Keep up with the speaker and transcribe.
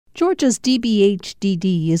Georgia's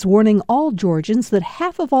DBHDD is warning all Georgians that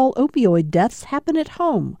half of all opioid deaths happen at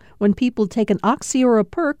home when people take an Oxy or a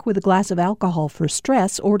Perk with a glass of alcohol for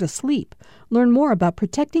stress or to sleep. Learn more about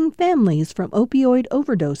protecting families from opioid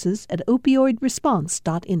overdoses at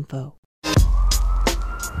opioidresponse.info.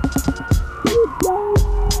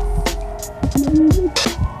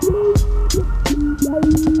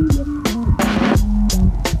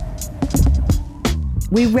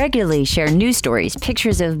 We regularly share news stories,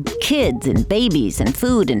 pictures of kids and babies and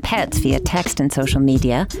food and pets via text and social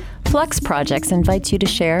media. Flux Projects invites you to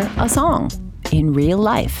share a song in real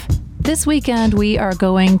life. This weekend, we are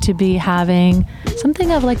going to be having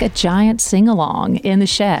something of like a giant sing-along in the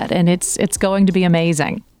shed, and it's going to be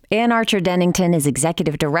amazing. Ann Archer-Dennington is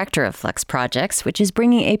executive director of Flux Projects, which is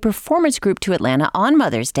bringing a performance group to Atlanta on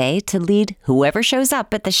Mother's Day to lead whoever shows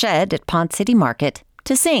up at the shed at Ponce City Market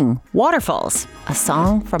to sing Waterfalls, a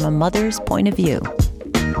song from a mother's point of view.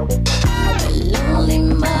 A lonely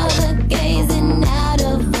mother gazing out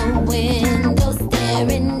of the window,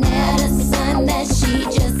 staring at a son that she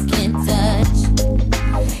just can't touch.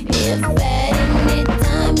 If at any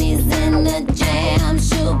time he's in a jam,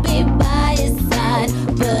 she'll be by his side,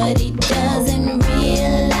 but he doesn't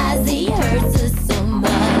realize he hurts her so much.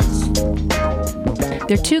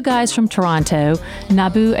 They're two guys from Toronto,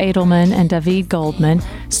 Nabu Edelman and David Goldman,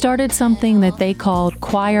 started something that they called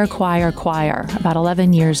Choir about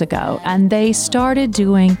 11 years ago. And they started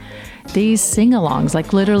doing these sing-alongs,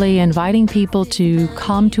 like literally inviting people to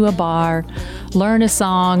come to a bar, learn a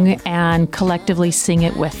song, and collectively sing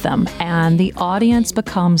it with them. And the audience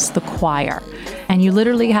becomes the choir. And you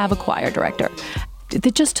literally have a choir director.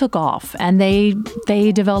 It just took off, and they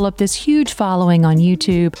developed this huge following on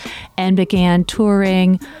YouTube and began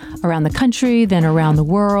touring around the country, then around the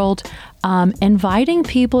world, inviting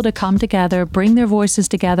people to come together, bring their voices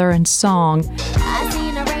together in song. I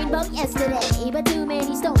seen a rainbow yesterday, but too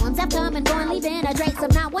many storms have come and gone, leaving a trace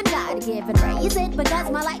of not one God to give and praise it, because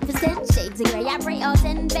my life is 10 shades of gray. I pray all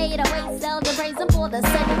 10 fade away, seldom praise Him for the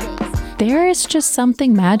 7 days. There is just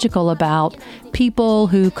something magical about people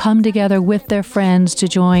who come together with their friends to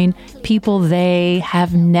join people they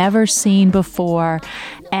have never seen before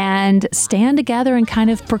and stand together and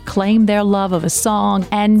kind of proclaim their love of a song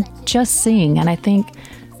and just sing. And I think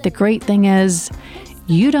the great thing is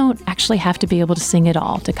you don't actually have to be able to sing it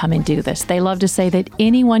all to come and do this. They love to say that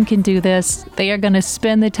anyone can do this. They are going to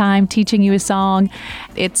spend the time teaching you a song.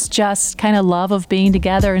 It's just kind of love of being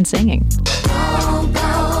together and singing. Don't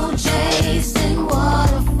go chasing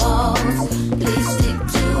waterfalls. Please stick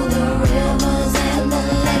to the rivers and the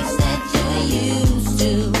lakes that you're used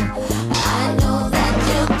to. I know that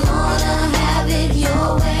you're gonna have it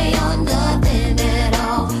your way or nothing at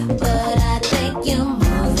all, but I think you're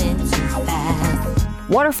moving too fast.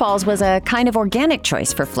 Waterfalls was a kind of organic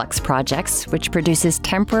choice for Flux Projects, which produces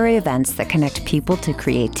temporary events that connect people to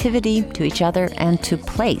creativity, to each other, and to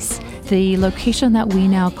place. The location that we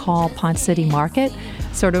now call Ponce City Market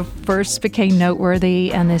sort of first became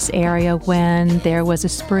noteworthy in this area when there was a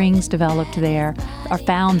springs developed there, or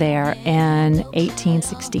found there in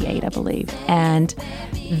 1868, I believe. And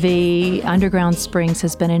the underground springs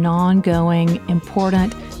has been an ongoing,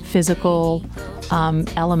 important physical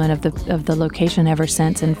element of the location ever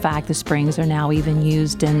since. In fact, the springs are now even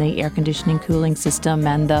used in the air conditioning cooling system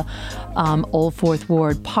and the Old Fourth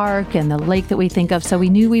Ward Park and the lake that we think of. So we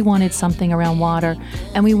knew we wanted something around water,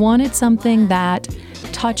 and we wanted something that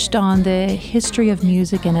touched on the history of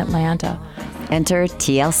music in Atlanta. Enter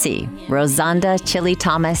TLC, Rosanda Chili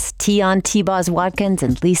Thomas, Tion T-Boz Watkins,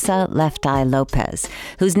 and Lisa Left Eye Lopez,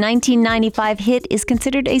 whose 1995 hit is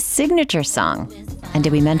considered a signature song. And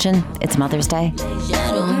did we mention it's Mother's Day?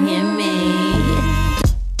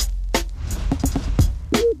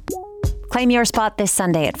 Claim your spot this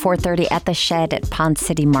Sunday at 4:30 at the Shed at Ponce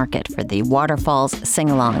City Market for the Waterfalls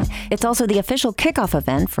Sing-Along. It's also the official kickoff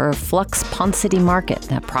event for Flux Ponce City Market,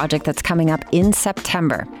 a project that's coming up in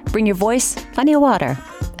September. Bring your voice, plenty of water,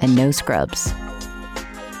 and no scrubs.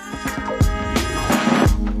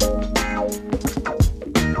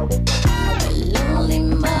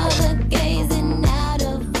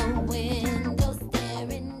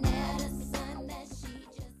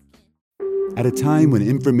 At a time when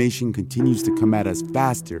information continues to come at us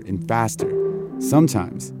faster and faster,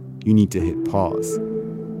 sometimes you need to hit pause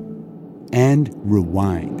and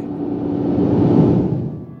rewind.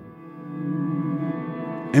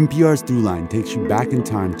 NPR's Throughline takes you back in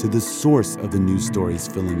time to the source of the news stories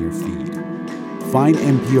filling your feed. Find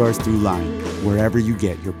NPR's Throughline wherever you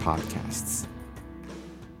get your podcasts.